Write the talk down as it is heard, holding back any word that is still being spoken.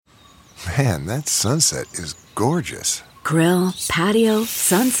Man, that sunset is gorgeous. Grill, patio,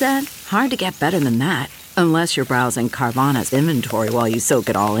 sunset. Hard to get better than that. Unless you're browsing Carvana's inventory while you soak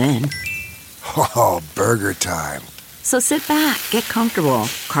it all in. Oh, burger time. So sit back, get comfortable.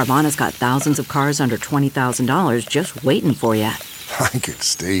 Carvana's got thousands of cars under $20,000 just waiting for you. I could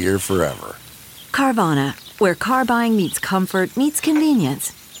stay here forever. Carvana, where car buying meets comfort meets convenience.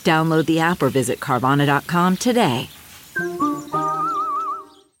 Download the app or visit Carvana.com today.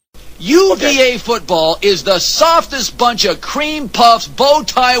 UVA football is the softest bunch of cream puffs, bow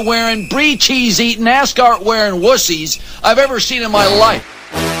tie wearing, brie cheese eating, ascot wearing wussies I've ever seen in my life.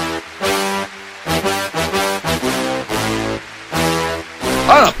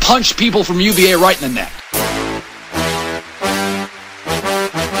 I'm gonna punch people from UVA right in the neck.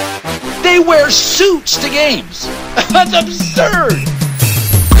 They wear suits to games. That's absurd.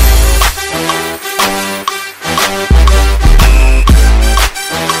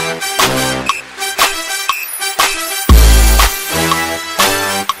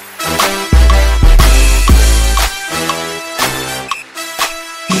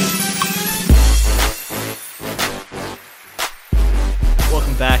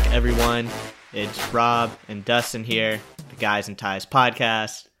 Back, everyone. It's Rob and Dustin here, the Guys and Ties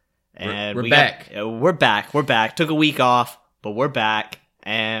podcast, and we're back. We're back. Took a week off, but we're back,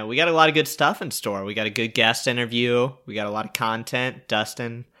 and we got a lot of good stuff in store. We got a good guest interview. We got a lot of content.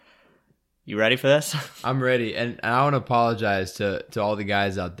 Dustin, you ready for this? I'm ready, and I want to apologize to all the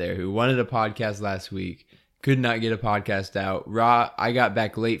guys out there who wanted a podcast last week, could not get a podcast out. I got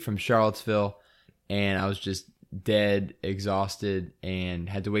back late from Charlottesville, and I was just dead, exhausted, and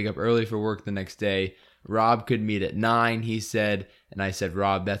had to wake up early for work the next day. Rob could meet at 9, he said, and I said,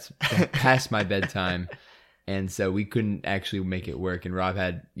 Rob, that's past my bedtime. And so we couldn't actually make it work. And Rob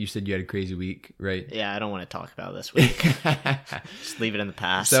you said you had a crazy week, right? Yeah, I don't want to talk about this week. Just leave it in the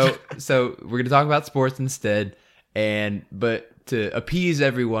past. So we're going to talk about sports instead. But to appease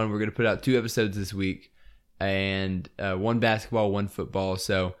everyone, we're going to put out 2 episodes this week, and one basketball, one football,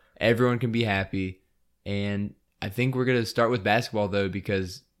 so everyone can be happy. And I think we're going to start with basketball, though,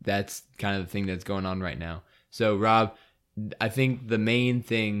 because that's kind of the thing that's going on right now. So, Rob, I think the main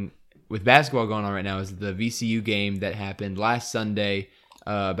thing with basketball going on right now is the VCU game that happened last Sunday,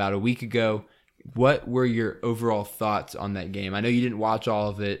 about a week ago. What were your overall thoughts on that game? I know you didn't watch all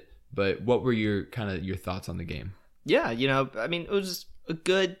of it, but what were your thoughts on the game? Yeah, it was a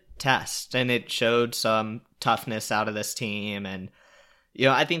good test, and it showed some toughness out of this team, and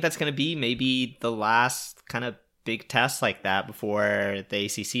I think that's going to be maybe the last kind of big test like that before the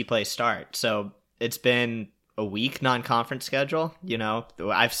ACC play start. So it's been a weak non-conference schedule.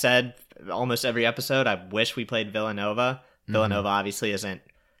 I've said almost every episode, I wish we played Villanova. Mm-hmm. Villanova obviously isn't.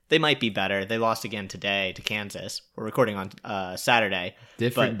 They might be better. They lost again today to Kansas. We're recording on Saturday.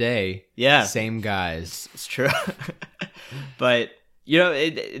 Different day. Yeah. Same guys. It's true. But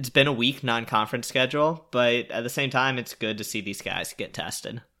it's been a weak non-conference schedule, but at the same time, it's good to see these guys get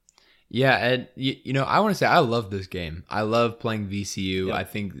tested. Yeah, and I want to say I love this game. I love playing VCU. Yep. I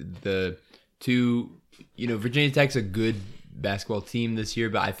think the two, Virginia Tech's a good basketball team this year,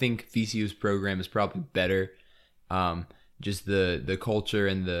 but I think VCU's program is probably better. Just the culture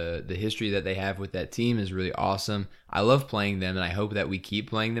and the history that they have with that team is really awesome. I love playing them, and I hope that we keep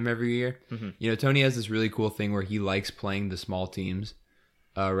playing them every year. Mm-hmm. Tony has this really cool thing where he likes playing the small teams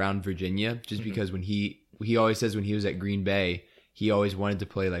around Virginia, just because when he always says when he was at Green Bay, he always wanted to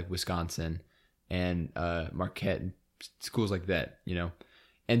play like Wisconsin and Marquette and schools like that,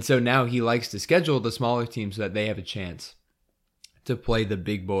 And so now he likes to schedule the smaller teams so that they have a chance to play the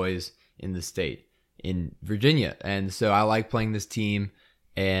big boys in the state, in Virginia. And so I like playing this team,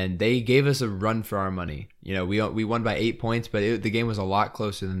 and they gave us a run for our money. We won by 8 points, but the game was a lot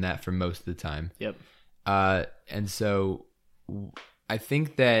closer than that for most of the time. Yep. And so I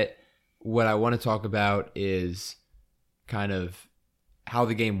think that what I want to talk about is kind of how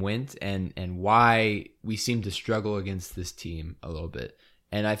the game went and why we seem to struggle against this team a little bit.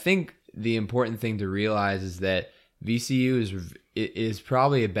 And I think the important thing to realize is that VCU is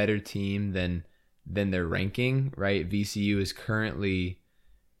probably a better team than their ranking, right? VCU is currently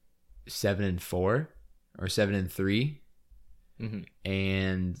 7-4 or 7-3.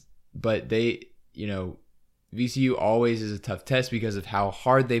 Mm-hmm. But they, VCU always is a tough test because of how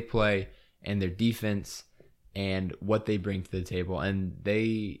hard they play and their defense and what they bring to the table. And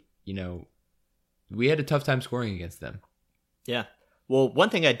they, we had a tough time scoring against them. Yeah. Well, one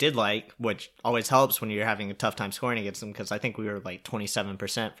thing I did like, which always helps when you're having a tough time scoring against them, because I think we were like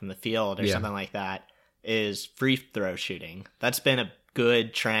 27% from the field or something like that, is free throw shooting. That's been a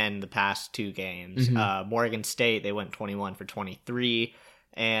good trend the past 2 games. Mm-hmm. Morgan State, they went 21 for 23.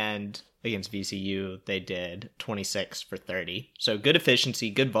 and against VCU, they did 26 for 30. So good efficiency,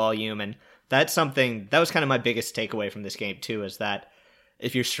 good volume. And that's something that was kind of my biggest takeaway from this game, too, is that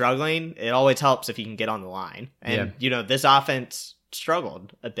if you're struggling, it always helps if you can get on the line. And, this offense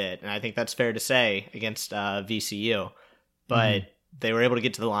struggled a bit. And I think that's fair to say against VCU. But they were able to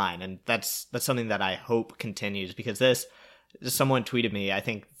get to the line. And that's something that I hope continues, because someone tweeted me, I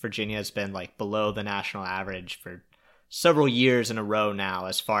think Virginia has been like below the national average for several years in a row now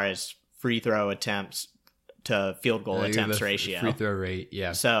as far as free throw attempts to field goal attempts ratio. Free throw rate,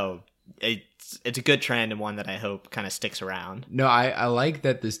 yeah. So it's a good trend and one that I hope kind of sticks around. No, I like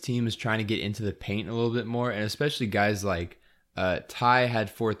that this team is trying to get into the paint a little bit more, and especially guys like Ty had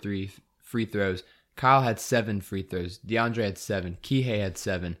 4 free throws. Kyle had 7 free throws. DeAndre had 7. Kihei had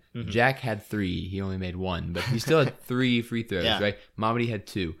 7. Jack had 3. He only made 1, but he still had 3 free throws, right? Mamadi had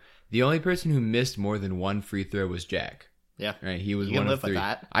 2. The only person who missed more than 1 free throw was Jack. Yeah. Right. He was you one can of 3. Live with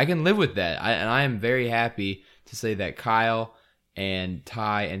that. I can live with that. And I am very happy to say that Kyle and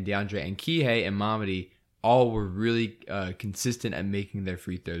Ty and DeAndre and Kihei and Mamadi all were really consistent at making their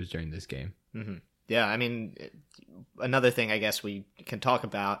free throws during this game. Mm-hmm. Yeah. I mean, another thing I guess we can talk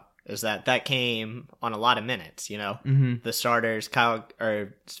about is that came on a lot of minutes, The starters,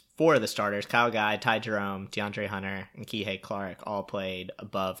 4 of the starters, Kyle Guy, Ty Jerome, DeAndre Hunter, and Kihei Clark all played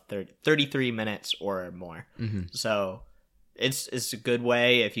above 33 minutes or more. So it's a good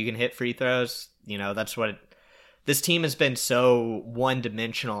way if you can hit free throws. That's what this team has been so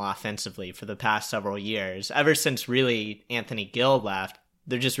one-dimensional offensively for the past several years. Ever since really Anthony Gill left,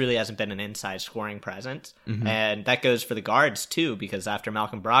 there just really hasn't been an inside scoring presence. And that goes for the guards too, because after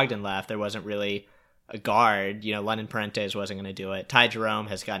Malcolm Brogdon left, there wasn't really a guard. London Parentes wasn't going to do it. Ty Jerome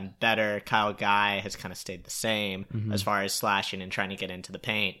has gotten better. Kyle Guy has kind of stayed the same as far as slashing and trying to get into the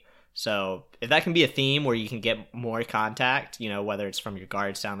paint. So if that can be a theme where you can get more contact, whether it's from your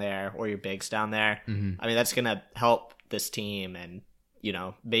guards down there or your bigs down there, I mean, that's going to help this team. And,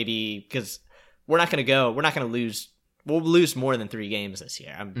 maybe because we're not going to lose. We'll lose more than 3 games this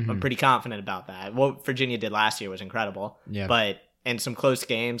year. I'm pretty confident about that. What Virginia did last year was incredible. Yeah. But in some close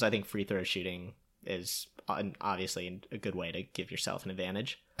games, I think free throw shooting is obviously a good way to give yourself an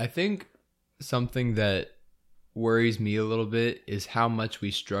advantage. I think something that worries me a little bit is how much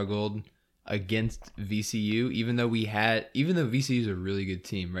we struggled against VCU, even though VCU is a really good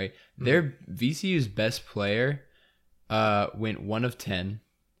team, right? Their VCU's best player went 1 of 10,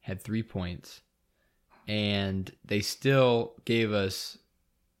 had 3 points. And they still gave us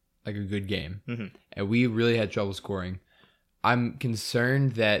like a good game. And we really had trouble scoring. I'm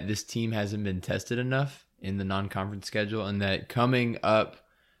concerned that this team hasn't been tested enough in the non-conference schedule, and that coming up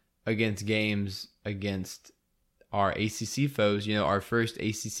against games against our ACC foes, our first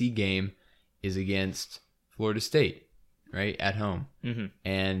ACC game is against Florida State, right, at home.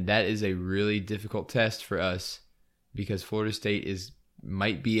 And that is a really difficult test for us because Florida State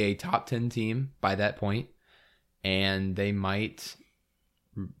might be a top 10 team by that point, and they might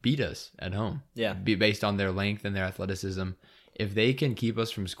beat us at home. Yeah. Based on their length and their athleticism. If they can keep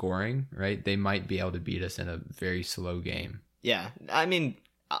us from scoring, right, they might be able to beat us in a very slow game. Yeah. I mean,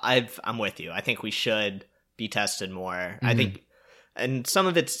 I'm with you. I think we should be tested more. I think, and some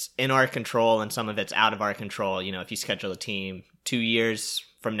of it's in our control and some of it's out of our control. If you schedule a team 2 years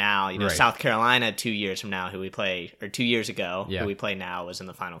from now, right. South Carolina 2 years from now, who we play, or 2 years ago, who we play now, was in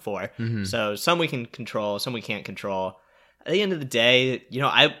the Final Four. So some we can control, some we can't control. At the end of the day,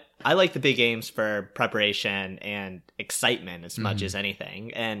 I like the big games for preparation and excitement as much as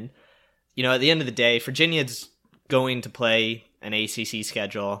anything. And, at the end of the day, Virginia's going to play an ACC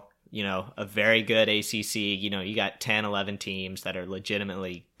schedule, a very good ACC. You got 10, 11 teams that are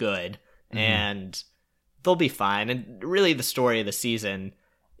legitimately good, and they'll be fine. And really the story of the season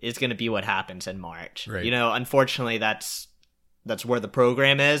is going to be what happens in March. Right. Unfortunately, that's where the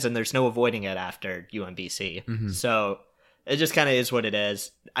program is, and there's no avoiding it after UMBC. So it just kind of is what it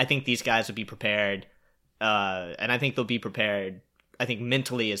is. I think these guys will be prepared, and I think they'll be prepared. I think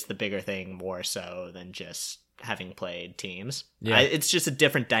mentally is the bigger thing, more so than just having played teams. Yeah. It's just a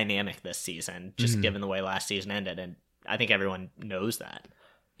different dynamic this season, just given the way last season ended, and I think everyone knows that.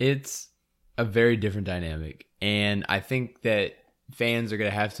 It's a very different dynamic, and I think that fans are going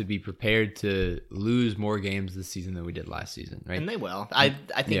to have to be prepared to lose more games this season than we did last season, right? And they will. I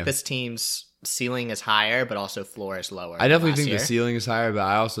think this team's ceiling is higher, but also floor is lower. I definitely think the ceiling is higher, but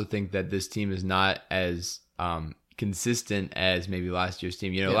I also think that this team is not as consistent as maybe last year's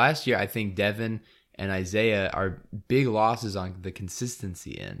team. Last year I think Devin and Isaiah are big losses on the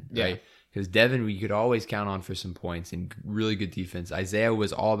consistency end, right? Because Devin, we could always count on for some points and really good defense. Isaiah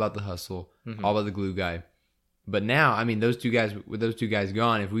was all about the hustle, all about the glue guy. But now, I mean, with those two guys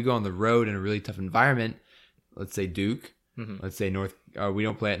gone, if we go on the road in a really tough environment, let's say Duke, let's say we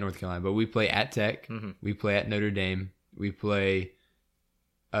don't play at North Carolina, but we play at Tech, we play at Notre Dame, we play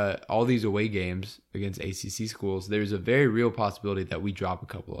all these away games against ACC schools. There's a very real possibility that we drop a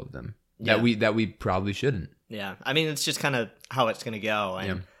couple of them that we probably shouldn't. Yeah, I mean, it's just kind of how it's going to go,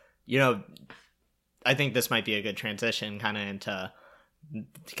 and you know, I think this might be a good transition kind of into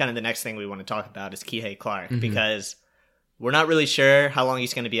kind of the next thing we want to talk about is Kihei Clark, because we're not really sure how long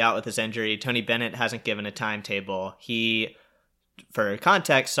he's going to be out with his injury. Tony Bennett hasn't given a timetable. He, for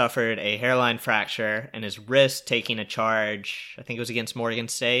context, suffered a hairline fracture in his wrist taking a charge, I think it was against Morgan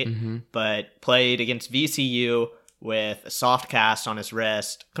State, but played against VCU with a soft cast on his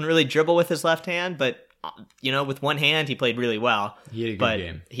wrist. Couldn't really dribble with his left hand, but you know, with one hand, he played really well. He had a good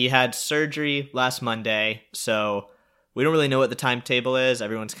game. He had surgery last Monday, so we don't really know what the timetable is.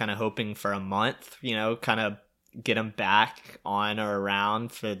 Everyone's kind of hoping for a month, you know, kind of get him back on or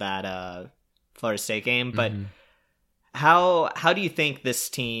around for that Florida State game. But how do you think this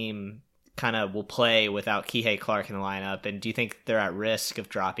team kind of will play without Kihei Clark in the lineup? And do you think they're at risk of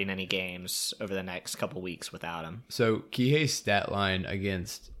dropping any games over the next couple weeks without him? So Kihei's stat line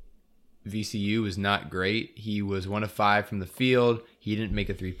against VCU was not great. He was 1 of 5 from the field. He didn't make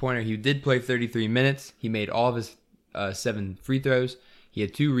a 3-pointer. He did play 33 minutes. He made all of his 7 free throws. He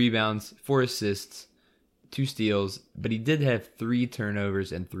had 2 rebounds, 4 assists, 2 steals, but he did have 3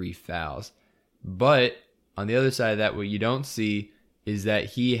 turnovers and 3 fouls. But on the other side of that, what you don't see is that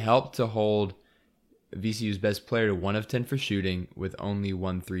he helped to hold VCU's best player to 1 of 10 for shooting with only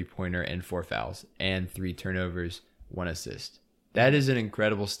 1 3-pointer and 4 fouls and 3 turnovers, 1 assist. That is an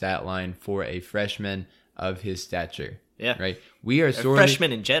incredible stat line for a freshman of his stature. Yeah. Right? We are A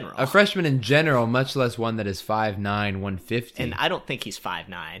freshman in general. A freshman in general, much less one that is 5'9", 150. And I don't think he's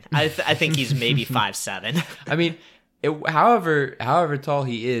 5'9". I think he's maybe 5'7". I mean, however tall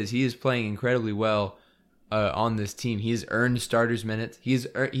he is playing incredibly well on this team. He has earned starters minutes. He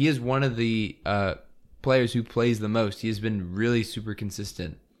is one of the players who plays the most. He has been really super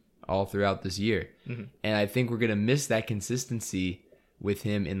consistent all throughout this year. And I think we're going to miss that consistency with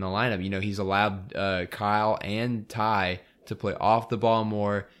him in the lineup. You know, he's allowed Kyle and Ty to play off the ball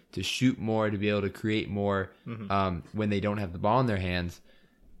more, to shoot more, to be able to create more when they don't have the ball in their hands.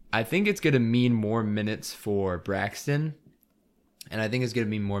 I think it's going to mean more minutes for Braxton, and I think it's going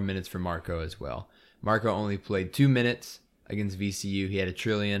to mean more minutes for Marco as well. Marco only played 2 minutes against VCU. He had a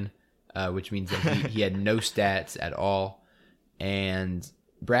trillion, which means that he had no stats at all. And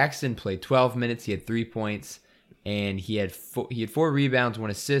Braxton played 12 minutes. He had 3 points, and he had 4 rebounds, 1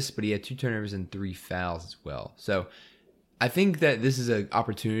 assist, but he had 2 turnovers and 3 fouls as well. So I think that this is an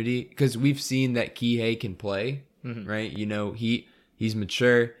opportunity because we've seen that Kihei can play, right? You know, he's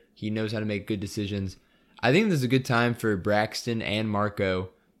mature. He knows how to make good decisions. I think this is a good time for Braxton and Marco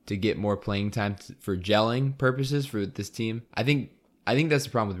to get more playing time for gelling purposes for this team. I think that's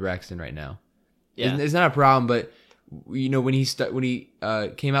the problem with Braxton right now. Yeah. It's not a problem, but you know, when he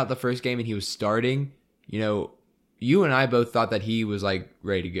came out the first game and he was starting, you know, you and I both thought that he was like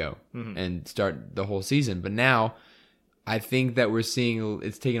ready to go and start the whole season. But now I think that we're seeing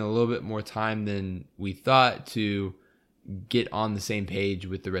it's taking a little bit more time than we thought to get on the same page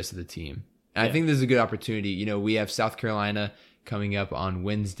with the rest of the team. And I think this is a good opportunity. You know, we have South Carolina coming up on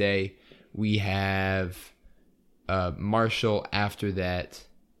Wednesday. We have Marshall after that.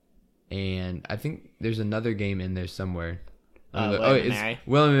 And I think there's another game in there somewhere. William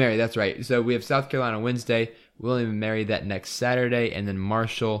and Mary. That's right. So we have South Carolina Wednesday, William and Mary that next Saturday, and then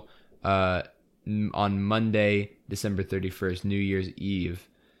Marshall on Monday, December 31st, New Year's Eve.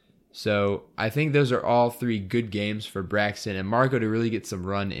 So I think those are all 3 good games for Braxton and Marco to really get some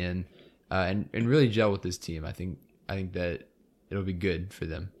run in and really gel with this team. I think that it'll be good for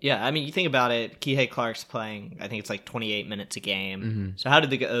them. Yeah, I mean, you think about it, Kihei Clark's playing, I think it's like 28 minutes a game. So how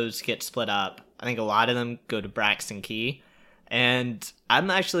did those get split up? I think a lot of them go to Braxton Key. And I'm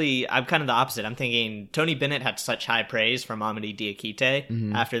kind of the opposite. I'm thinking Tony Bennett had such high praise from Mamadi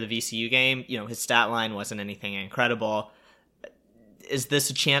Diakite after the VCU game. You know, his stat line wasn't anything incredible. Is this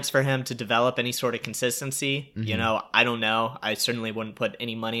a chance for him to develop any sort of consistency? You know, I don't know. I certainly wouldn't put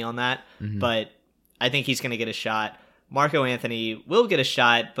any money on that. But I think he's going to get a shot. Marco Anthony will get a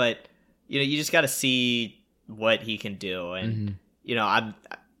shot, but you know, you just got to see what he can do. And you know,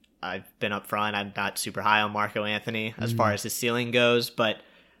 I've been up front. I'm not super high on Marco Anthony as far as his ceiling goes, but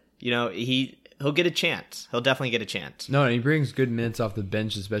you know, he'll get a chance. He'll definitely get a chance. No, and he brings good minutes off the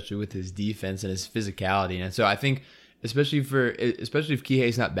bench, especially with his defense and his physicality. And so I think, especially if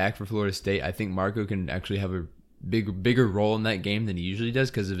Kihei's not back for Florida State, I think Marco can actually have a bigger role in that game than he usually does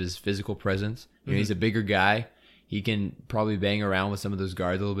because of his physical presence. You know, he's a bigger guy. He can probably bang around with some of those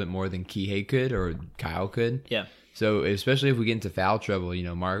guards a little bit more than Kihei could or Kyle could. Yeah. So especially if we get into foul trouble, you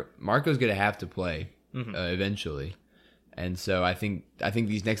know, Marco's going to have to play eventually. And so I think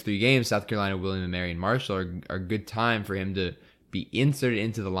these next 3 games, South Carolina, William and Mary, and Marshall are a good time for him to be inserted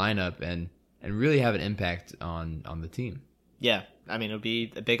into the lineup and really have an impact on the team. Yeah. I mean, it'll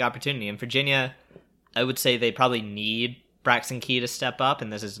be a big opportunity. In Virginia, I would say they probably need Braxton Key to step up,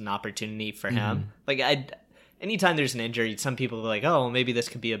 and this is an opportunity for him. Like, anytime there's an injury, some people are like, oh, maybe this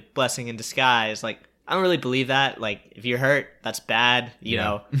could be a blessing in disguise. Like, I don't really believe that. Like, if you're hurt, that's bad. You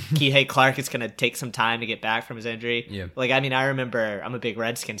know, Kihei Clark is going to take some time to get back from his injury. Yeah. Like, I mean, I remember, I'm a big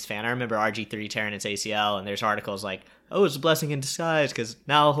Redskins fan. I remember RG3 tearing his ACL, and there's articles like, oh, it's a blessing in disguise because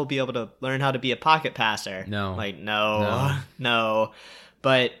now he'll be able to learn how to be a pocket passer. No. Like, no.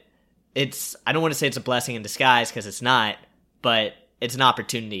 But I don't want to say it's a blessing in disguise because it's not, but it's an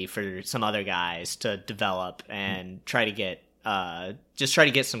opportunity for some other guys to develop and try to get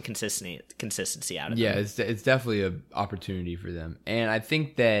some consistency out of them. Yeah, it's definitely an opportunity for them. And I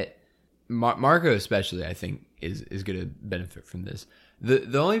think that Marco especially, I think, is going to benefit from this.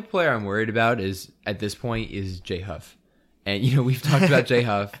 The only player I'm worried about is, at this point, is Jay Huff. And, you know, we've talked about Jay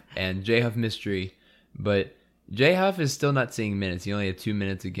Huff and Jay Huff mystery, but Jay Huff is still not seeing minutes. He only had 2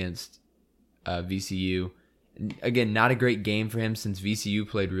 minutes against VCU. Again, not a great game for him since VCU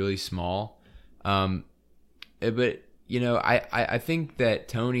played really small. But, you know, I think that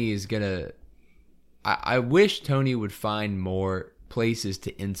Tony is going to... I wish Tony would find more places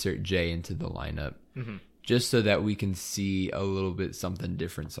to insert Jay into the lineup. Just so that we can see a little bit something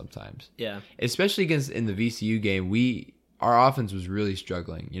different sometimes. Yeah. Especially in the VCU game, our offense was really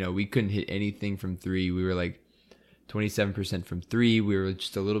struggling. You know, we couldn't hit anything from 3. We were like 27% from 3. We were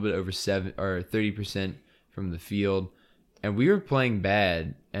just a little bit over 30% from the field. And we were playing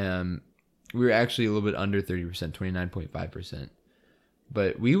bad. We were actually a little bit under 30%, 29.5%.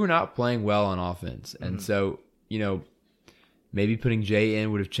 But we were not playing well on offense. And so, you know, maybe putting Jay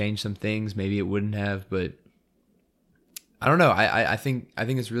in would have changed some things. Maybe it wouldn't have, but I don't know. I think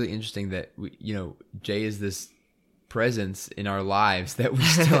it's really interesting that Jay is this presence in our lives that we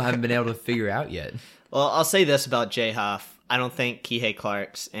still haven't been able to figure out yet. Well, I'll say this about Jay Huff. I don't think Kihei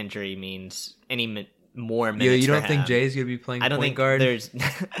Clark's injury means any more minutes. You don't for think him. Jay's going to be playing point guard?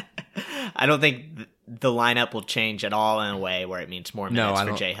 I don't think the lineup will change at all in a way where it means more minutes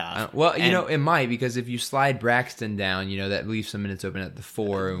for Jay Huff. Well, it might, because if you slide Braxton down, that leaves some minutes open at the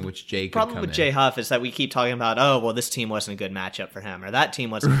 4 in which Jay could come in. The problem with Jay Huff is that we keep talking about, oh, well, this team wasn't a good matchup for him, or that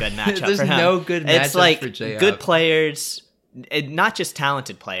team wasn't a good matchup for him. There's no good matchup for Jay Huff. Good players, not just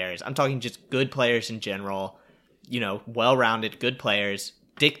talented players. I'm talking just good players in general, well-rounded, good players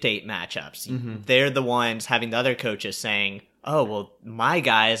dictate matchups. They're the ones having the other coaches saying, oh, well, my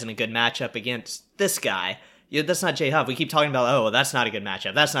guy isn't a good matchup against this guy. That's not Jay Huff. We keep talking about, oh, well, that's not a good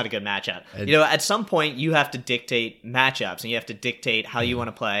matchup. That's not a good matchup. At some point, you have to dictate matchups, and you have to dictate how you want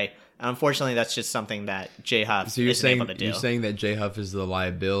to play. And unfortunately, that's just something that Jay Huff isn't able to do. You're saying that Jay Huff is the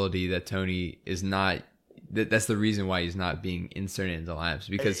liability, that Tony is not... That's the reason why he's not being inserted into lineups,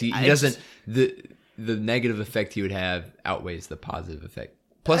 because he doesn't... The negative effect he would have outweighs the positive effect.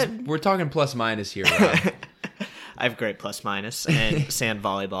 Plus, we're talking plus minus here, Rob. I have great plus minus and sand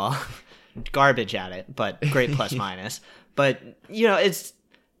volleyball. Garbage at it, but great plus minus. But, it's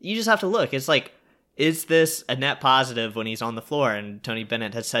you just have to look. It's like, is this a net positive when he's on the floor? And Tony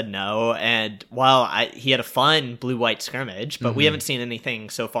Bennett has said no. And while he had a fun blue-white scrimmage, but we haven't seen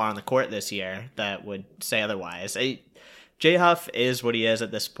anything so far on the court this year that would say otherwise. Jay Huff is what he is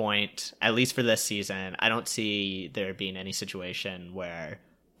at this point, at least for this season. I don't see there being any situation where,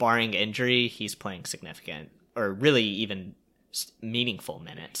 barring injury, he's playing significant or really even meaningful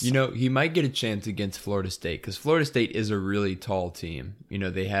minutes. He might get a chance against Florida State, because Florida State is a really tall team.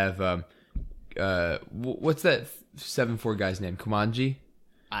 They have what's that 7'4" guy's name? Kumanji?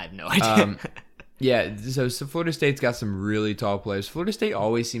 I have no idea. Yeah, so Florida State's got some really tall players. Florida State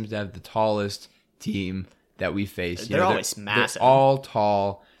always seems to have the tallest team that we face. They're always massive. They're all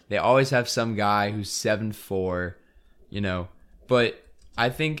tall. They always have some guy who's 7'4", But I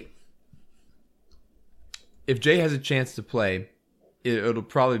think if Jay has a chance to play, it'll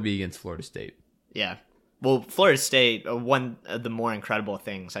probably be against Florida State. Yeah. Well, Florida State, one of the more incredible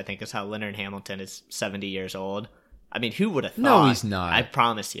things, I think, is how Leonard Hamilton is 70 years old. I mean, who would have thought? No, he's not. I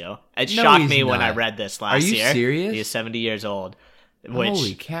promise you. It shocked me when I read this last year. Are you serious? He is 70 years old.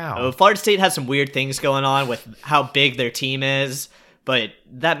 Holy cow. Florida State has some weird things going on with how big their team is, but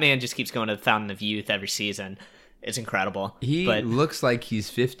that man just keeps going to the Fountain of Youth every season. It's incredible. He looks like he's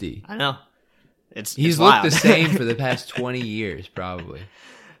 50. I know. He's looked the same for the past 20 years, probably.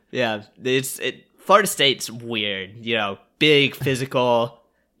 Yeah, Florida State's weird, big, physical,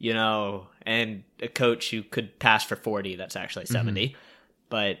 and a coach who could pass for 40 that's actually 70. Mm-hmm.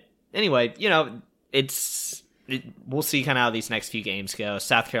 But anyway, we'll see kind of how these next few games go.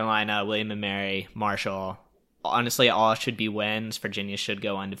 South Carolina, William & Mary, Marshall. Honestly, all should be wins. Virginia should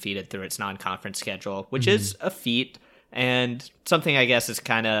go undefeated through its non-conference schedule, which is a feat. And something I guess is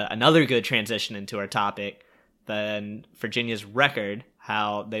kind of another good transition into our topic, then Virginia's record,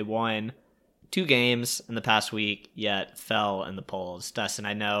 how they won 2 games in the past week, yet fell in the polls. Dustin,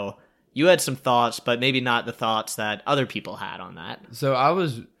 I know you had some thoughts, but maybe not the thoughts that other people had on that. So I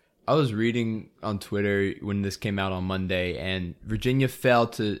was reading on Twitter when this came out on Monday, and Virginia fell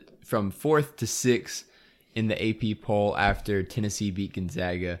from 4th to 6th in the AP poll after Tennessee beat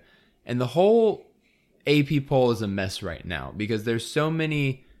Gonzaga. And the whole AP poll is a mess right now because there's so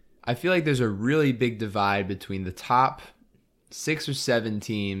many. I feel like there's a really big divide between the top 6 or 7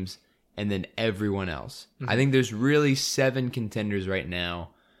 teams and then everyone else. Mm-hmm. I think there's really 7 contenders right now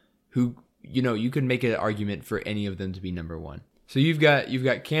who, you could make an argument for any of them to be number 1. So you've got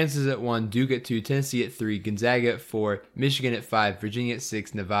Kansas at 1, Duke at 2, Tennessee at 3, Gonzaga at 4, Michigan at 5, Virginia at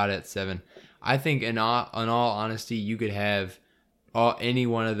 6, Nevada at 7. I think in all honesty, you could have any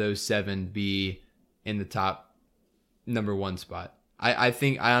one of those 7 be in the top number 1 spot. I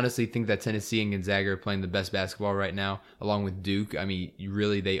honestly think that Tennessee and Gonzaga are playing the best basketball right now, along with Duke. I mean,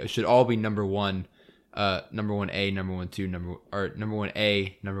 they should all be number 1, number 1A, number 1-2, number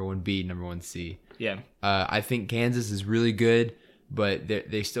 1A, number 1B, number 1C. Yeah. I think Kansas is really good, but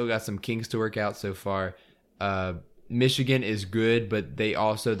they still got some kinks to work out so far. Michigan is good, but their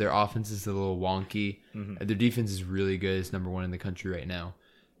offense is a little wonky. Mm-hmm. Their defense is really good. It's number 1 in the country right now.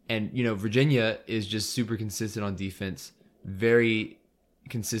 And, Virginia is just super consistent on defense, very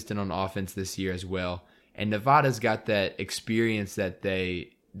consistent on offense this year as well. And Nevada's got that experience that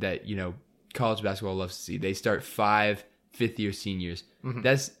college basketball loves to see. They start 5 fifth-year seniors. Mm-hmm.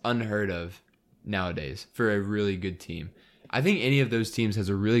 That's unheard of nowadays for a really good team. I think any of those teams has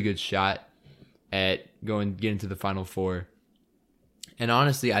a really good shot at getting to the Final Four. And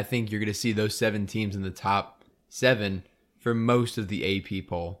honestly, I think you're going to see those 7 teams in the top 7 for most of the AP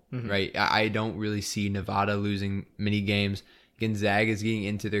poll, mm-hmm. right? I don't really see Nevada losing many games. Gonzaga is getting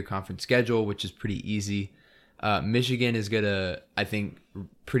into their conference schedule, which is pretty easy. Michigan is going to, I think,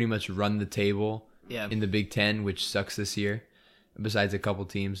 pretty much run the table in the Big Ten, which sucks this year. Besides a couple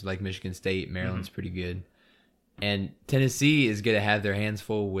teams like Michigan State, Maryland's pretty good. And Tennessee is going to have their hands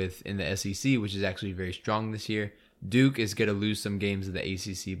full in the SEC, which is actually very strong this year. Duke is going to lose some games in the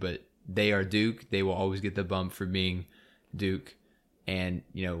ACC, but they are Duke. They will always get the bump for being Duke. And,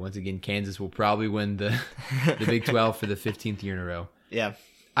 once again, Kansas will probably win the Big 12 for the 15th year in a row. Yeah.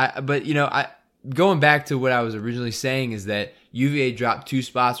 Going back to what I was originally saying is that UVA dropped 2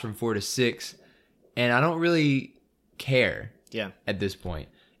 spots from 4 to 6, and I don't really care at this point.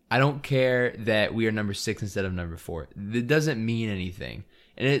 I don't care that we are number 6 instead of number 4. It doesn't mean anything.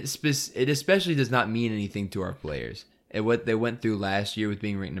 And it especially does not mean anything to our players. And what they went through last year with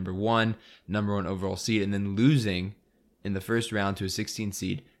being ranked number 1 overall seed, and then losing in the first round to a 16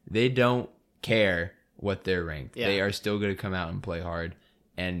 seed, they don't care what they're ranked. Yeah. They are still going to come out and play hard.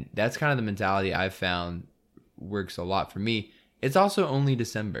 And that's kind of the mentality I've found works a lot for me. It's also only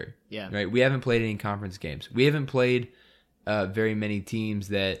December. Yeah. Right? We haven't played any conference games. We haven't played very many teams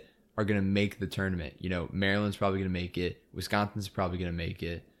that are going to make the tournament. Maryland's probably going to make it. Wisconsin's probably going to make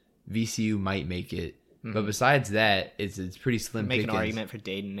it. VCU might make it. Mm-hmm. But besides that, it's pretty slim pickings. Make an argument for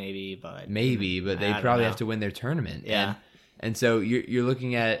Dayton maybe, but they probably have to win their tournament. Yeah. And so you're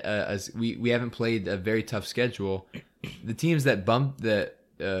looking at we haven't played a very tough schedule. The teams that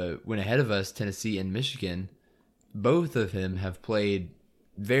went ahead of us, Tennessee and Michigan, both of them have played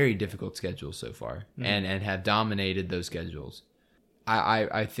very difficult schedules so far, mm-hmm. and have dominated those schedules.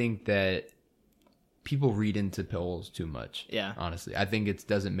 I think that people read into polls too much. Yeah. Honestly, I think it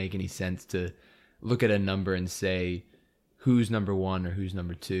doesn't make any sense to look at a number and say who's number 1 or who's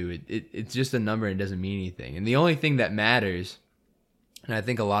number 2. It's just a number and it doesn't mean anything. And the only thing that matters, and I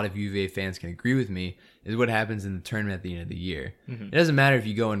think a lot of UVA fans can agree with me, is what happens in the tournament at the end of the year. Mm-hmm. It doesn't matter if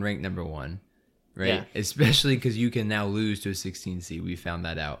you go and rank number 1, right? Yeah. Especially because you can now lose to a 16 seed. We found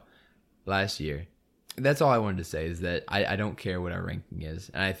that out last year. That's all I wanted to say, is that I don't care what our ranking is.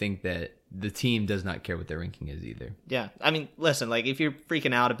 And I think that the team does not care what their ranking is either. Yeah. I mean, listen, if you're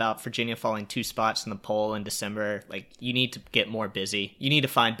freaking out about Virginia falling 2 spots in the poll in December, you need to get more busy. You need to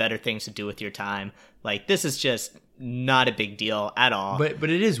find better things to do with your time. This is just not a big deal at all. But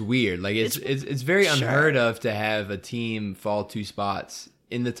it is weird. It's very unheard of to have a team fall 2 spots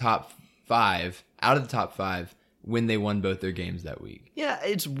in the top 5, when they won both their games that week. Yeah,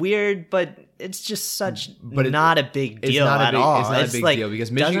 it's weird, but it's just such But not a big deal at all. It's not a big like, deal because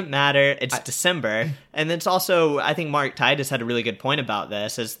doesn't matter. It's December, and it's also, I think Mark Titus had a really good point about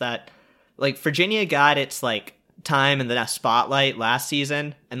this, is that like Virginia got its like time in the spotlight last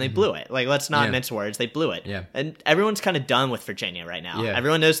season, and they blew it. Like, let's not mince words, they blew it. Yeah. And everyone's kind of done with Virginia right now. Yeah.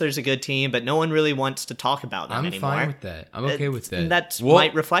 Everyone knows there's a good team, but no one really wants to talk about them anymore. I'm fine with that. I'm okay with that. And that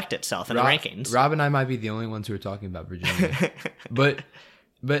might reflect itself in the rankings. Rob and I might be the only ones who are talking about Virginia. but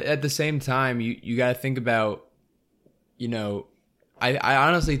at the same time, you got to think about, I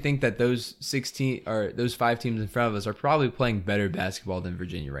honestly think that those 16 or those 5 teams in front of us are probably playing better basketball than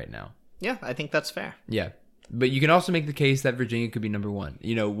Virginia right now. Yeah, I think that's fair. Yeah. But you can also make the case that Virginia could be number 1.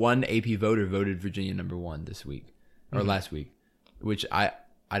 One AP voter voted Virginia number 1 this week or last week, which I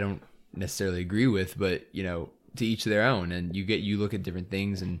don't necessarily agree with, but to each their own. And you look at different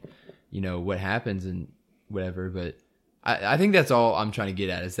things and what happens and whatever. But I think that's all I'm trying to get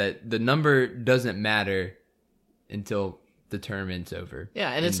at, is that the number doesn't matter until the tournament's over.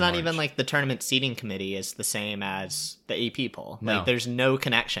 Yeah, and it's not even like the tournament seating committee is the same as the AP poll. No. Like, there's no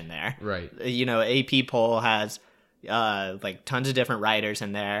connection there. Right. AP poll has like tons of different writers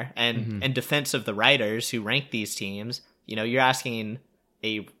in there, and in defense of the writers who rank these teams, you're asking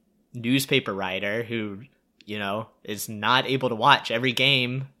a newspaper writer who is not able to watch every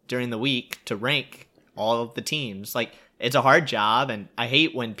game during the week to rank all of the teams. Like, it's a hard job, and I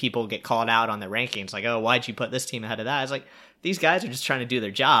hate when people get called out on the rankings, like, oh, why'd you put this team ahead of that? It's like, these guys are just trying to do their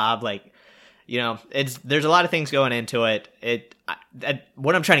job. Like, there's a lot of things going into it.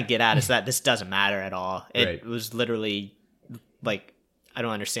 What I'm trying to get at is that this doesn't matter at all. It was literally like, I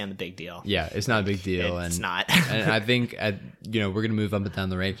don't understand the big deal. Yeah, it's not a big deal. It's not. And I think we're gonna move up and down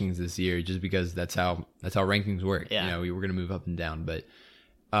the rankings this year just because that's how rankings work. Yeah. We're gonna move up and down. But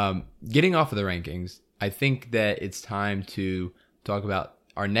getting off of the rankings, I think that it's time to talk about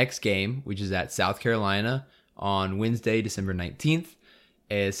our next game, which is at South Carolina on Wednesday, December 19th.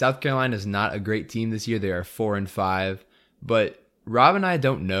 South Carolina is not a great team this year. They are 4-5, but Rob and I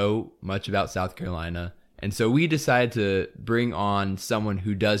don't know much about South Carolina. And so we decided to bring on someone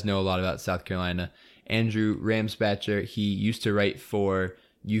who does know a lot about South Carolina, Andrew Ramsbatcher. He used to write for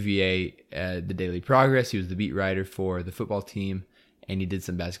UVA, the Daily Progress. He was the beat writer for the football team, and he did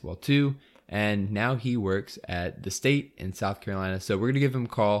some basketball too. And now he works at the State in South Carolina. So we're going to give him a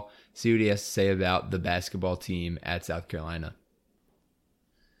call, see what he has to say about the basketball team at South Carolina.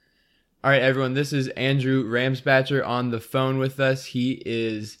 All right, everyone, this is Andrew Ramsbatcher on the phone with us. He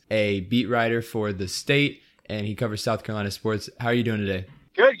is a beat writer for the State, and he covers South Carolina sports. How are you doing today?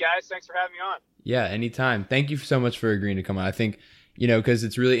 Good, guys. Thanks for having me on. Yeah, anytime. Thank you so much for agreeing to come on. I think, because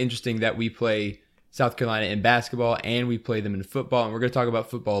it's really interesting that we play South Carolina in basketball and we play them in football, and we're going to talk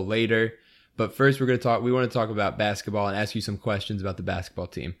about football later. But first, we want to talk about basketball and ask you some questions about the basketball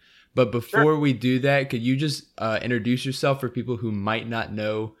team. But before we do that, could you just introduce yourself for people who might not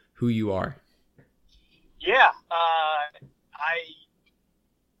know who you are? Yeah.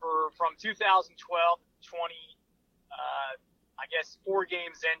 From 2012 to 4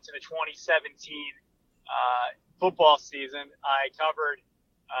 games into the 2017 football season, I covered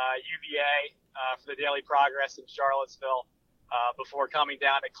UVA for the Daily Progress in Charlottesville before coming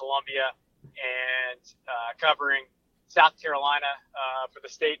down to Columbia and covering South Carolina for the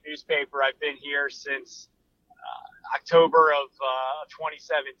State newspaper. I've been here since October of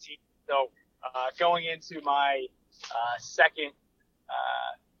 2017. So going into my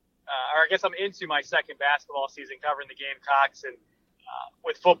I'm into my second basketball season covering the Gamecocks, and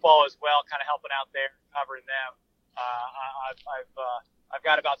with football as well, kind of helping out there, covering them. I've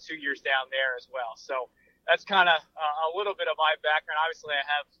got about 2 years down there as well. So that's kind of a little bit of my background. Obviously, I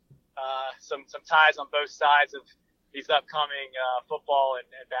have some ties on both sides of these upcoming football and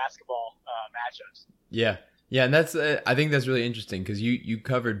basketball matchups. Yeah. Yeah, and that's I think that's really interesting because you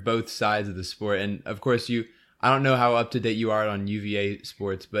covered both sides of the sport, and of course I don't know how up to date you are on UVA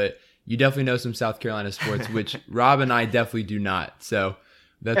sports, but you definitely know some South Carolina sports, which Rob and I definitely do not. So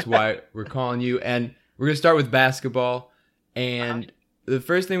that's why we're calling you, and we're gonna start with basketball. And the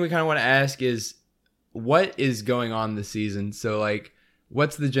first thing we kind of want to ask is, what is going on this season? So like,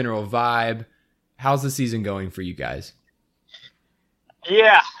 what's the general vibe? How's the season going for you guys?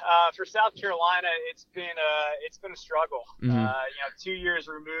 Yeah, for South Carolina, it's been a struggle. Mm-hmm. 2 years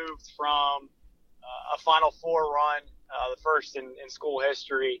removed from a Final Four run, the first in school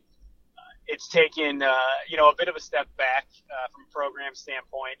history. It's taken a bit of a step back from a program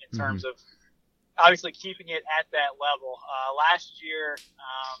standpoint in terms of obviously keeping it at that level. Last year,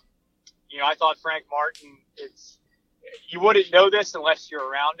 I thought Frank Martin, you wouldn't know this unless you're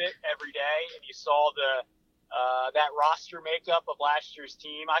around it every day and you saw that roster makeup of last year's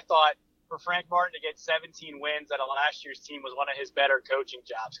team. I thought for Frank Martin to get 17 wins out of last year's team was one of his better coaching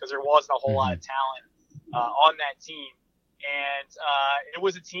jobs because there wasn't a whole lot of talent on that team. And it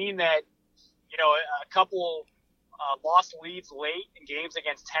was a team that, a couple lost leads late in games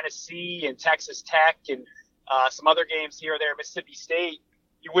against Tennessee and Texas Tech and some other games here or there, Mississippi State.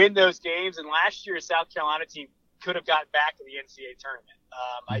 You win those games, and last year's South Carolina team could have gotten back to the NCAA tournament.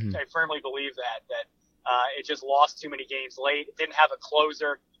 I firmly believe that it just lost too many games late. It didn't have a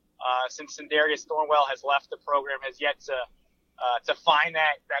closer. Since Sindarius Thornwell has left the program, has yet to find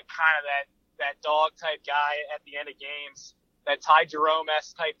that dog type guy at the end of games, that Ty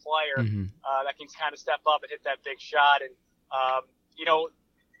Jerome-esque type player that can kind of step up and hit that big shot. And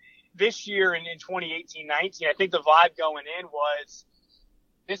this year in 2018-19, I think the vibe going in was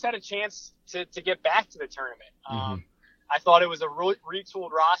this had a chance to get back to the tournament. I thought it was a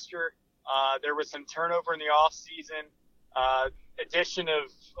retooled roster. There was some turnover in the offseason, addition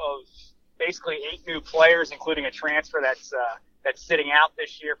of basically 8 new players, including a transfer that's sitting out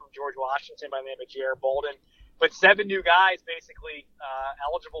this year from George Washington by the name of Jared Bolden. But 7 new guys basically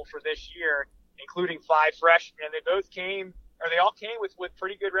eligible for this year, including 5 freshmen. And they all came with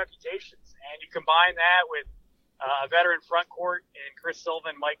pretty good reputations. And you combine that with a veteran front court in Chris Silva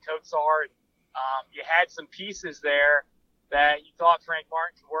and Mike Kotsar. You had some pieces there that you thought Frank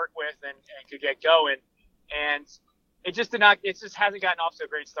Martin could work with and could get going. And it just hasn't gotten off to a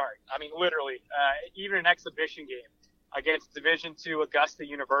great start. I mean, literally, even an exhibition game against Division II Augusta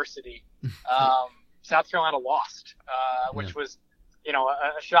University, South Carolina lost, which was,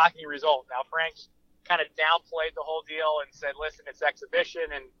 a shocking result. Now, Frank kind of downplayed the whole deal and said, listen, it's exhibition.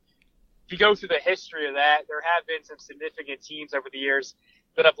 And if you go through the history of that, there have been some significant teams over the years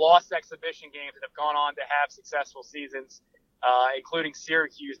that have lost exhibition games and have gone on to have successful seasons, including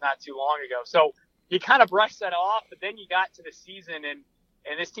Syracuse not too long ago. So you kind of brushed that off, but then you got to the season, and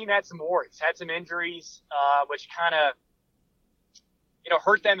this team had some worries, had some injuries, which kind of,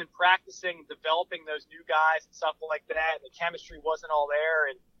 hurt them in practicing, developing those new guys and stuff like that. And the chemistry wasn't all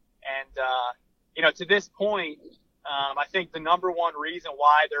there. And to this point, I think the number one reason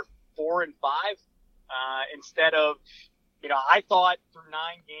why they're 4-5, instead of, I thought through 9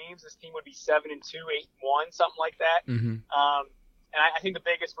 games, this team would be 7-2, 8-1, something like that. And I think the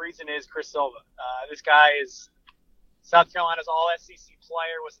biggest reason is Chris Silva. This guy is South Carolina's all-SEC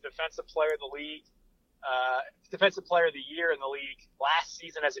player, was the defensive player of the league, defensive player of the year in the league last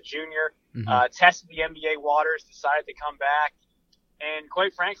season as a junior, tested the NBA waters, decided to come back. And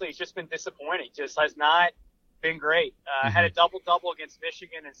quite frankly, he's just been disappointing. Just has not been great. Had a double-double against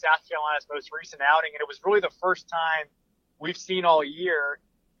Michigan in South Carolina's most recent outing, and it was really the first time we've seen all year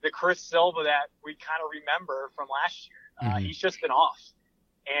the Chris Silva that we kind of remember from last year. He's just been off.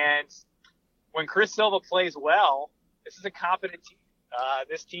 And when Chris Silva plays well, this is a competent team.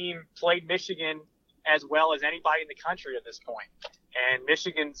 This team played Michigan as well as anybody in the country at this point. And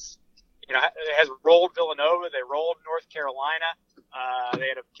Michigan's, has rolled Villanova. They rolled North Carolina. They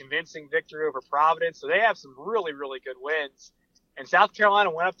had a convincing victory over Providence. So they have some really, really good wins. And South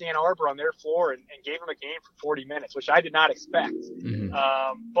Carolina went up to Ann Arbor on their floor and gave them a game for 40 minutes, which I did not expect. But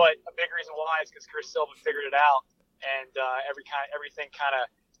a big reason why is because Chris Silva figured it out, and everything kind of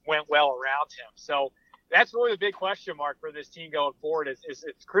went well around him. So that's really the big question mark for this team going forward is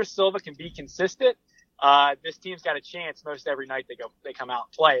if Chris Silva can be consistent, this team's got a chance most every night they come out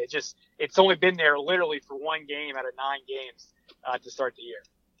and play. It's only been there literally for 1 game out of 9 games to start the year.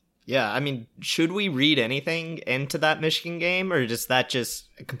 Yeah, I mean, should we read anything into that Michigan game, or is that just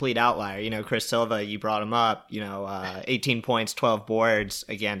a complete outlier? Chris Silva, you brought him up, 18 points, 12 boards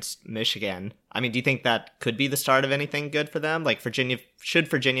against Michigan. I mean, do you think that could be the start of anything good for them? Like, should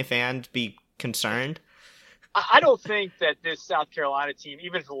Virginia fans be concerned? I don't think that this South Carolina team,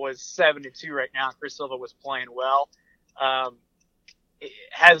 even if it was 7-2 right now, Chris Silva was playing well, it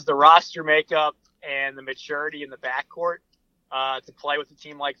has the roster makeup and the maturity in the backcourt to play with a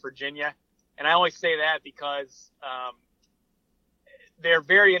team like Virginia. And I only say that because they're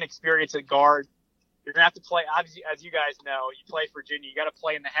very inexperienced at guard. You're going to have to play, obviously, as you guys know, you play Virginia, you got to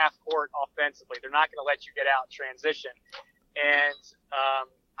play in the half court offensively. They're not going to let you get out in transition. And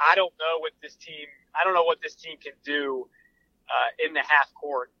I don't know what this team can do in the half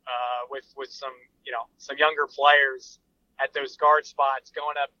court with some younger players at those guard spots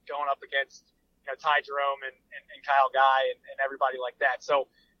going up against Ty Jerome and Kyle Guy and everybody like that. So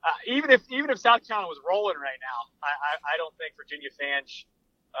even if South Carolina was rolling right now, I don't think Virginia fans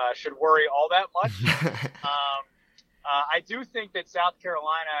should worry all that much. I do think that South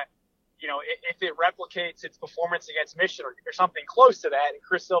Carolina, if it replicates its performance against Michigan or something close to that, and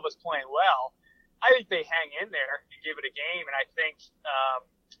Chris Silva's playing well, I think they hang in there and give it a game. And I think,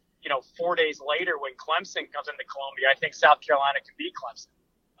 4 days later when Clemson comes into Columbia, I think South Carolina can beat Clemson.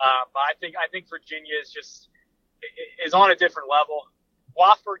 But I think Virginia is on a different level.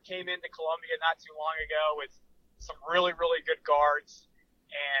 Wofford came into Columbia not too long ago with some really, really good guards,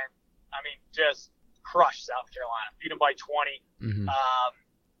 and just crushed South Carolina, beat them by 20. Mm-hmm.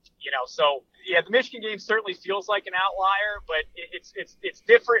 So the Michigan game certainly feels like an outlier, but it's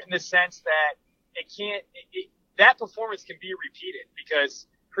different in the sense that that performance can be repeated because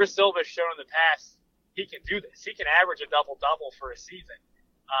Chris Silva has shown in the past he can do this. He can average a double-double for a season.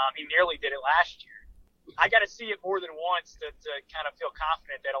 He nearly did it last year. I got to see it more than once to kind of feel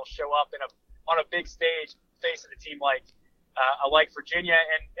confident that he'll show up on a big stage facing a team like Virginia.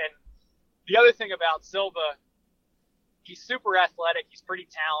 And the other thing about Silva, he's super athletic. He's pretty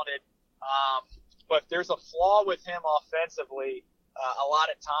talented. But there's a flaw with him offensively a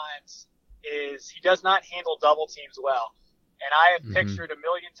lot of times is he does not handle double teams well. And I have pictured a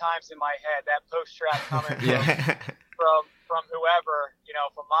million times in my head that post trap coming from whoever,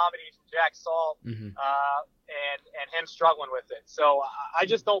 from Mamadi, from Jack Salt, and him struggling with it. So I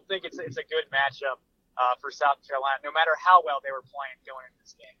just don't think it's a good matchup for South Carolina, no matter how well they were playing going into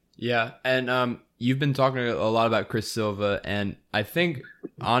this game. Yeah, and you've been talking a lot about Chris Silva, and I think,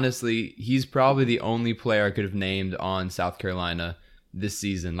 honestly, he's probably the only player I could have named on South Carolina this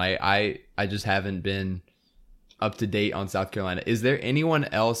season. I just haven't been up to date on South Carolina. Is there anyone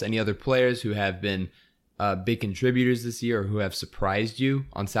else, any other players who have been big contributors this year or who have surprised you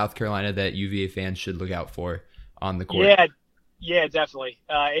on South Carolina that UVA fans should look out for on the court? Yeah, definitely.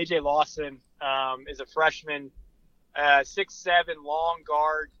 AJ Lawson is a freshman, 6'7", long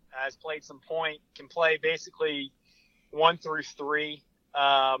guard, has played some point, can play basically 1 through 3.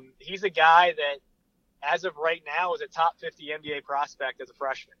 He's a guy that, as of right now, is a top 50 NBA prospect as a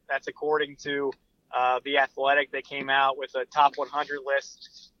freshman. That's according to The Athletic. They came out with a top 100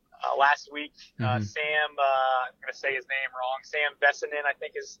 list last week. Sam, I'm going to say his name wrong, Sam Vesinen, I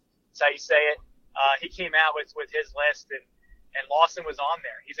think is how you say it. He came out with his list, and Lawson was on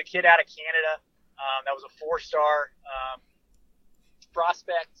there. He's a kid out of Canada that was a 4-star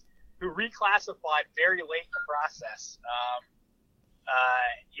prospect who reclassified very late in the process.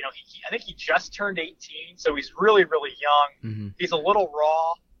 I think he just turned 18, so he's really, really young. He's a little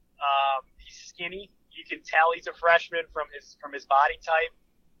raw. He's skinny. You can tell he's a freshman from his body type,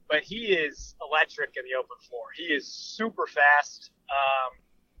 but he is electric in the open floor. He is super fast.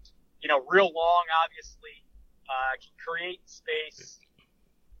 Real long, obviously. Can create space.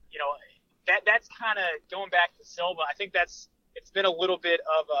 That's kind of going back to Silva. I think it's been a little bit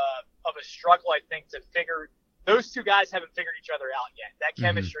of a struggle, I think, to figure. Those two guys haven't figured each other out yet. That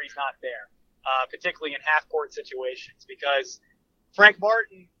chemistry is not there, particularly in half-court situations, because Frank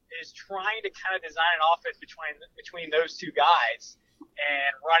Martin is trying to kind of design an offense between those two guys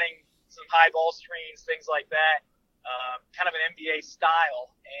and running some high ball screens, things like that, kind of an NBA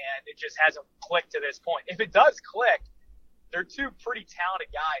style, and it just hasn't clicked to this point. If it does click, they're two pretty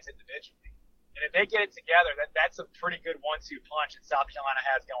talented guys individually. And if they get it together, that's a pretty good 1-2 punch that South Carolina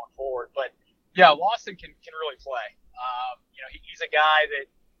has going forward. But yeah, Lawson can really play. He's a guy that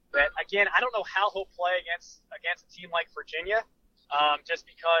again, I don't know how he'll play against a team like Virginia, just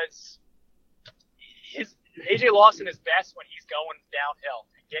because AJ Lawson is best when he's going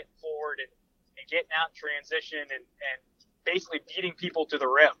downhill and getting forward and getting out in transition and basically beating people to the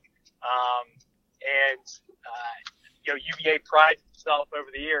rim. UVA prides itself over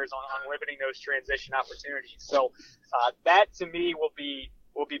the years on limiting those transition opportunities. So that to me will be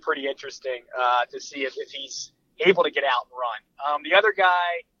pretty interesting to see if he's able to get out and run. The other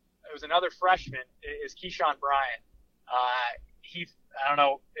guy, who was another freshman, is Keyshawn Bryant. I don't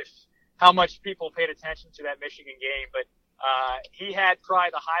know how much people paid attention to that Michigan game, but he had probably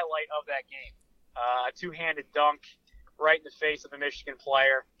the highlight of that game. A two-handed dunk right in the face of a Michigan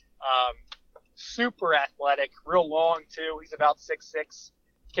player. Super athletic, real long too. He's about 6'6",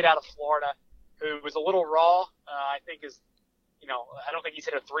 kid out of Florida, who was a little raw. I don't think he's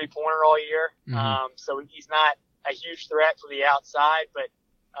hit a three-pointer all year. So he's not a huge threat from the outside, but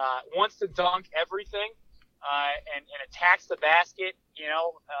wants to dunk everything and attacks the basket,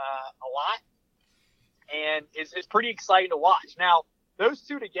 a lot. And it's pretty exciting to watch. Now, those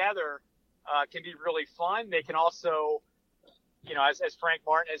two together can be really fun. They can also, as Frank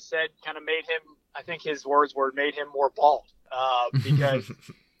Martin has said, kind of made him, I think his words were, made him more bald because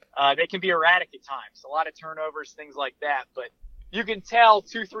they can be erratic at times. A lot of turnovers, things like that. But you can tell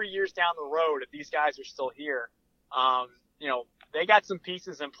 2-3 years down the road if these guys are still here, they got some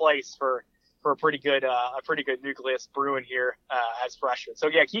pieces in place for a pretty good nucleus brewing here as freshmen. So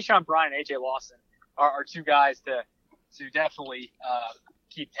yeah, Keyshawn Bryant and AJ Lawson are two guys to definitely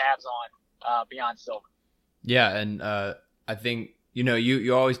keep tabs on beyond Silver. Yeah, and I think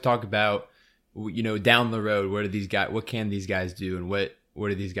you always talk about down the road, what can these guys do, and what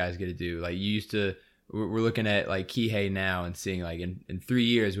are these guys going to do? Like you used to, we're looking at like Kihei now and seeing like in 3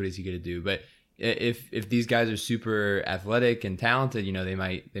 years what is he going to do? But if these guys are super athletic and talented,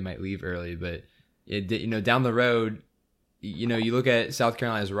 they might leave early. But down the road, you look at South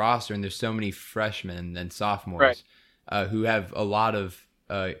Carolina's roster and there's so many freshmen and sophomores who have a lot of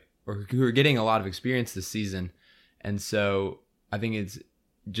or who are getting a lot of experience this season, and so I think it's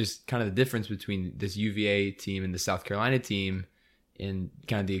just kind of the difference between this UVA team and the South Carolina team in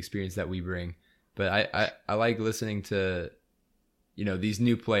kind of the experience that we bring. But I like listening to these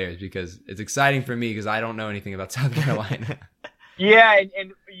new players because it's exciting for me because I don't know anything about South Carolina. Yeah,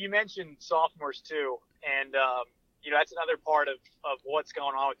 and you mentioned sophomores too, and that's another part of what's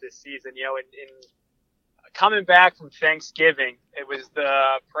going on with this season. In coming back from Thanksgiving, it was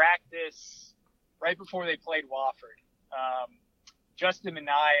the practice right before they played Wofford. Justin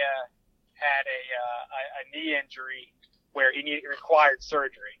Minaya had a knee injury where he required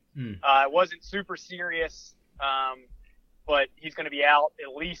surgery. It wasn't super serious, but he's going to be out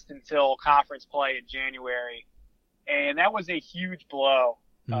at least until conference play in January. And that was a huge blow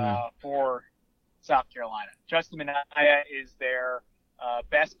for South Carolina. Justin Minaya is their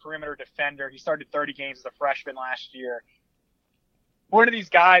best perimeter defender. He started 30 games as a freshman last year. One of these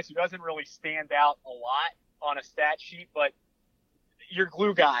guys who doesn't really stand out a lot on a stat sheet, but your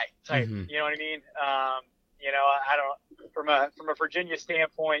glue guy type. You know what I mean? I don't from a Virginia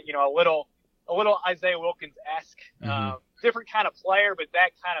standpoint, a little Isaiah Wilkins-esque, different kind of player, but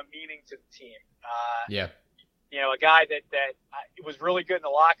that kind of meaning to the team. A guy that was really good in the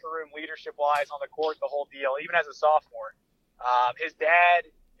locker room, leadership wise, on the court, the whole deal, even as a sophomore. His dad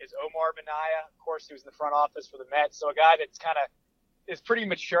is Omar Minaya. Of course, he was in the front office for the Mets. So a guy that's kind of is pretty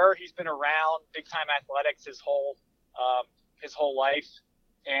mature. He's been around big time athletics his whole life.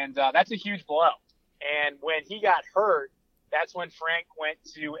 And that's a huge blow. And when he got hurt, that's when Frank went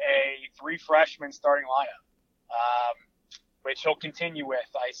to a 3 freshman starting lineup, which he'll continue with,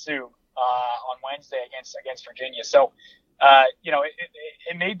 I assume, on Wednesday against Virginia. So,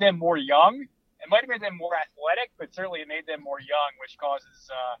 it made them more young. It might have made them more athletic, but certainly it made them more young, which causes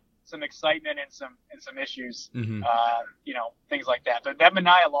some excitement and some issues, things like that. But that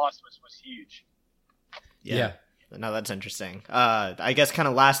Minaya loss was huge. Yeah. No, that's interesting. I guess kind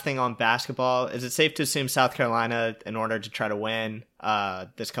of last thing on basketball, is it safe to assume South Carolina, in order to try to win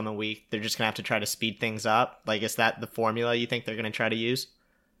this coming week, they're just going to have to try to speed things up? Like, is that the formula you think they're going to try to use?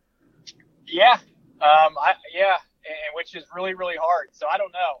 Yeah. Which is really, really hard. So I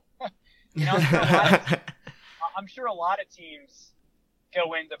don't know. I'm sure a lot of teams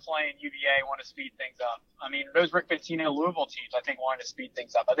go into playing UVA want to speed things up. I mean, those Rick Pitino Louisville teams, I think, wanted to speed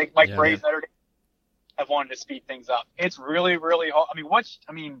things up. I think Mike Bray's Notre Dame have wanted to speed things up. It's really, really hard.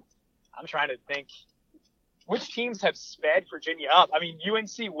 I'm trying to think. Which teams have sped Virginia up? I mean,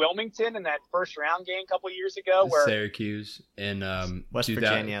 UNC Wilmington in that first round game a couple of years ago, where Syracuse in West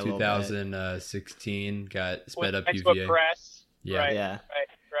Virginia 2016 got sped up textbook UVA. Press. Yeah.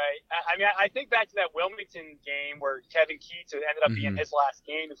 Right. I think back to that Wilmington game where Kevin Keats ended up being his last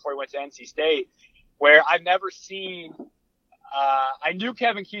game before he went to NC State, where I've never seen. I knew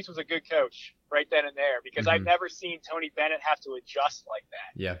Kevin Keats was a good coach right then and there because I've never seen Tony Bennett have to adjust like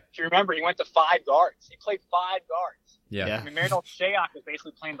that. Yeah. If you remember, he went to 5 guards. He played 5 guards. Yeah. I mean, Marinol Shayok was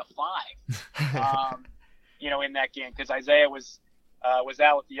basically playing the 5, in that game because Isaiah was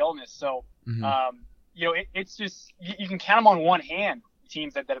out with the illness. So, it's just you can count them on one hand,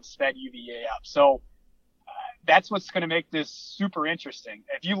 teams that have sped UVA up. So that's what's going to make this super interesting.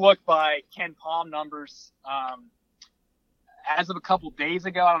 If you look by Ken Palm numbers, as of a couple days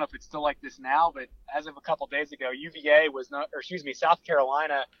ago, I don't know if it's still like this now, but as of a couple days ago, South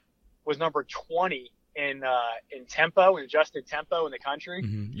Carolina was number 20 in tempo, in adjusted tempo in the country.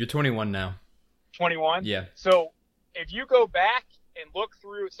 You're 21 now. 21? Yeah. So if you go back and look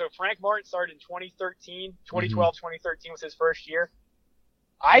through, so Frank Martin started in 2013, 2012, 2013 was his first year.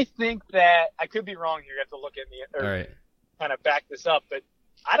 I think that, I could be wrong here, you have to look at me or kind of back this up, but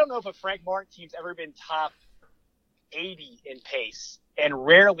I don't know if a Frank Martin team's ever been top 80 in pace and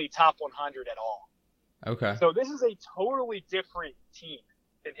rarely top 100 at all. Okay. So this is a totally different team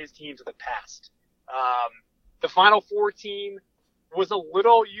than his teams of the past. The Final Four team was a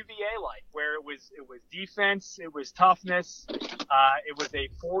little UVA like, where it was defense, it was toughness, it was a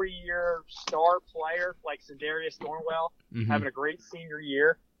 4-year star player like Sindarius Thornwell having a great senior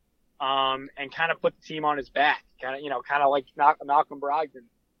year, and kind of put the team on his back, kind of like Malcolm Brogdon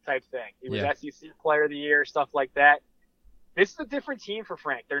type thing. He was SEC Player of the Year, stuff like that. This is a different team for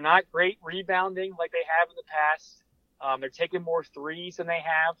Frank. They're not great rebounding like they have in the past. They're taking more threes than they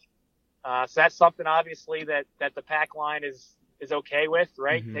have. So that's something obviously that the pack line is okay with,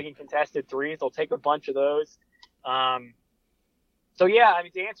 right? Taking contested threes. They'll take a bunch of those. So yeah, I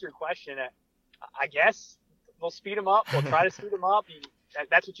mean, to answer your question, I guess they'll speed them up. They'll try to speed them up.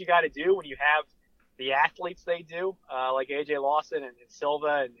 That's what you got to do when you have the athletes they do, like AJ Lawson and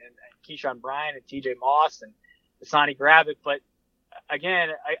Silva and Keyshawn Bryant and TJ Moss and Asani Gravett. But again,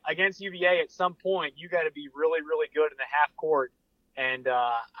 against UVA, at some point, you got to be really, really good in the half court. And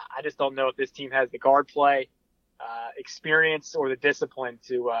I just don't know if this team has the guard play, experience, or the discipline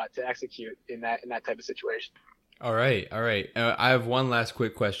to execute in that type of situation. All right. I have one last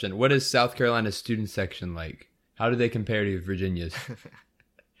quick question. What is South Carolina's student section like? How do they compare to Virginia's?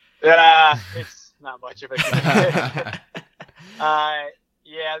 It's not much of a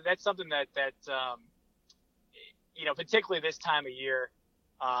yeah, that's something that particularly this time of year,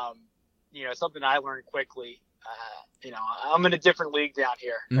 something I learned quickly. I'm in a different league down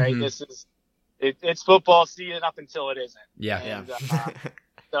here, right? This is it's football season up until it isn't. Yeah.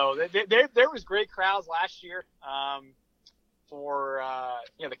 So there was great crowds last year for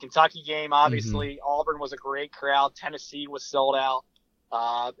the Kentucky game. Obviously, Auburn was a great crowd. Tennessee was sold out.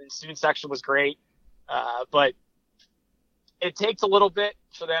 The student section was great, but it takes a little bit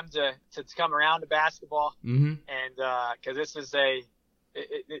for them to come around to basketball, and because this is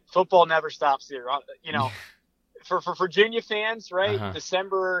football never stops here. For Virginia fans, right?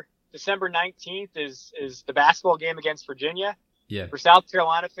 December 19th is the basketball game against Virginia. Yeah. For South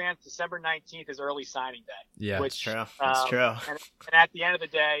Carolina fans, December 19th is early signing day. Yeah, which, that's true. And at the end of the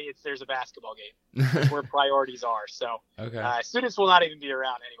day, there's a basketball game. That's where priorities are. So students will not even be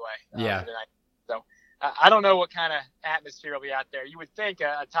around anyway. So I don't know what kind of atmosphere will be out there. You would think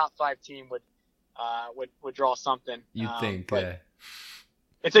a top 5 team would draw something. You'd think, but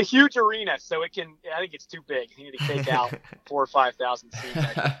it's a huge arena, so I think it's too big. You need to take out 4,000 or 5,000 seats.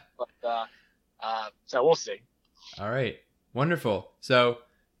 But so we'll see. All right. Wonderful. So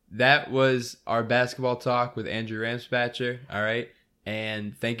that was our basketball talk with Andrew Ramspacher. All right.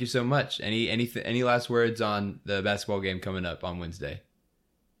 And thank you so much. Any last words on the basketball game coming up on Wednesday?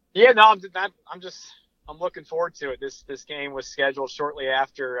 Yeah, no, I'm looking forward to it. This game was scheduled shortly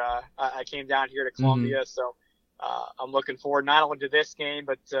after I came down here to Columbia. So I'm looking forward not only to this game,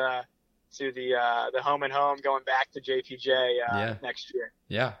 but to the home and home going back to JPJ next year.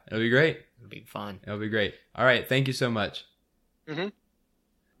 Yeah, it'll be great. It'll be fun. It'll be great. All right. Thank you so much. And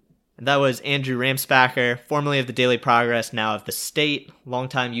that was Andrew Ramspacher, formerly of the Daily Progress, now of the State,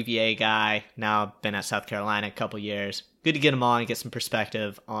 longtime UVA guy, now been at South Carolina a couple years. Good to get him on and get some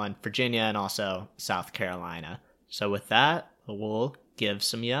perspective on Virginia and also South Carolina. So with that, we'll give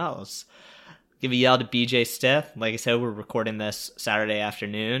some yells. Give a yell to BJ Stith. Like I said, we're recording this Saturday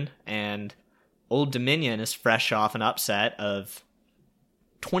afternoon, and Old Dominion is fresh off an upset of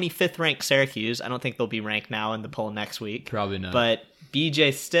 25th ranked Syracuse. I don't think they'll be ranked now in the poll next week. Probably not. But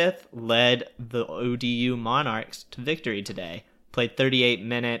BJ Stith led the ODU Monarchs to victory today. Played 38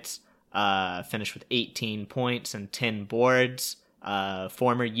 minutes, finished with 18 points and 10 boards.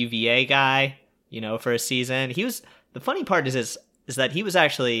 Former UVA guy, for a season. The funny part is that he was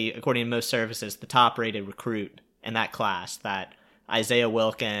actually, according to most services, the top rated recruit in that class. That Isaiah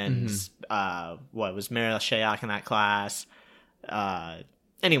Wilkins, was Mariel Shayok in that class?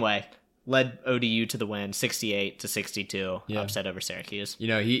 Anyway, led ODU to the win, 68-62, upset over Syracuse.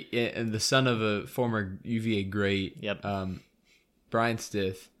 He and the son of a former UVA great, Brian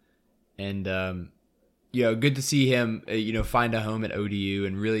Stith, and good to see him, find a home at ODU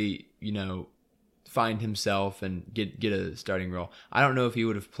and really, find himself and get a starting role. I don't know if he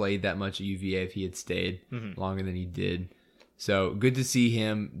would have played that much at UVA if he had stayed longer than he did. So good to see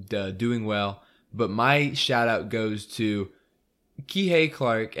him doing well. But my shout out goes to Kihei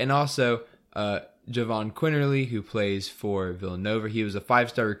Clark and also Javon Quinterly, who plays for Villanova. He was a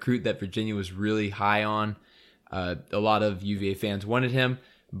 5-star recruit that Virginia was really high on. A lot of UVA fans wanted him,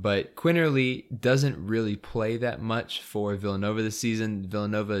 but Quinterly doesn't really play that much for Villanova this season.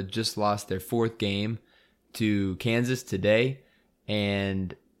 Villanova just lost their 4th game to Kansas today,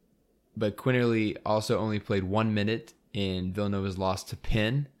 but Quinterly also only played 1 minute in Villanova's loss to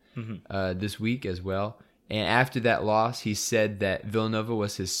Penn this week as well. And after that loss, he said that Villanova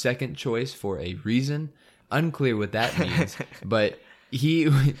was his second choice for a reason. unclear what that means, but he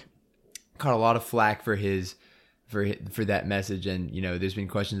caught a lot of flack for that message, and there's been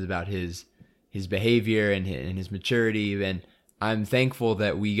questions about his behavior and his maturity, and I'm thankful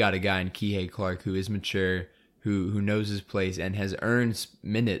that we got a guy in Kihei Clark who is mature, who knows his place and has earned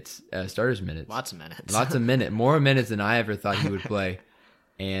minutes, starters minutes, lots of minutes, more minutes than I ever thought he would play,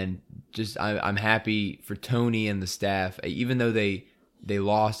 and just I'm happy for Tony and the staff, even though they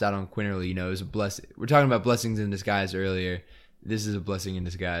lost out on Quinterly. It was a blessing. We're talking about blessings in disguise earlier. This is a blessing in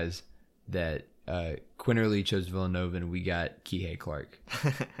disguise that Quinterly chose Villanova and we got Kihei Clark.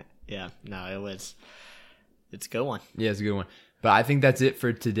 Yeah, no, it's a good one. Yeah, it's a good one. But I think that's it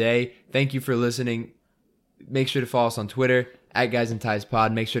for today. Thank you for listening. Make sure to follow us on Twitter at Guys and Ties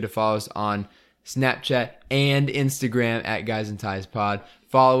Pod. Make sure to follow us on Snapchat and Instagram at Guys and Ties Pod.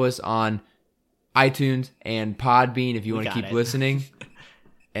 Follow us on iTunes and Podbean if you want to keep listening.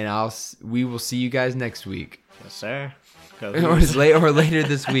 And we will see you guys next week. Yes, sir. Or later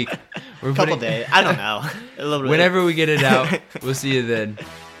this week. We're couple days. I don't know. A little bit. Whenever we get it out, we'll see you then.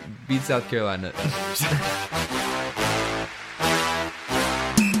 Beat South Carolina.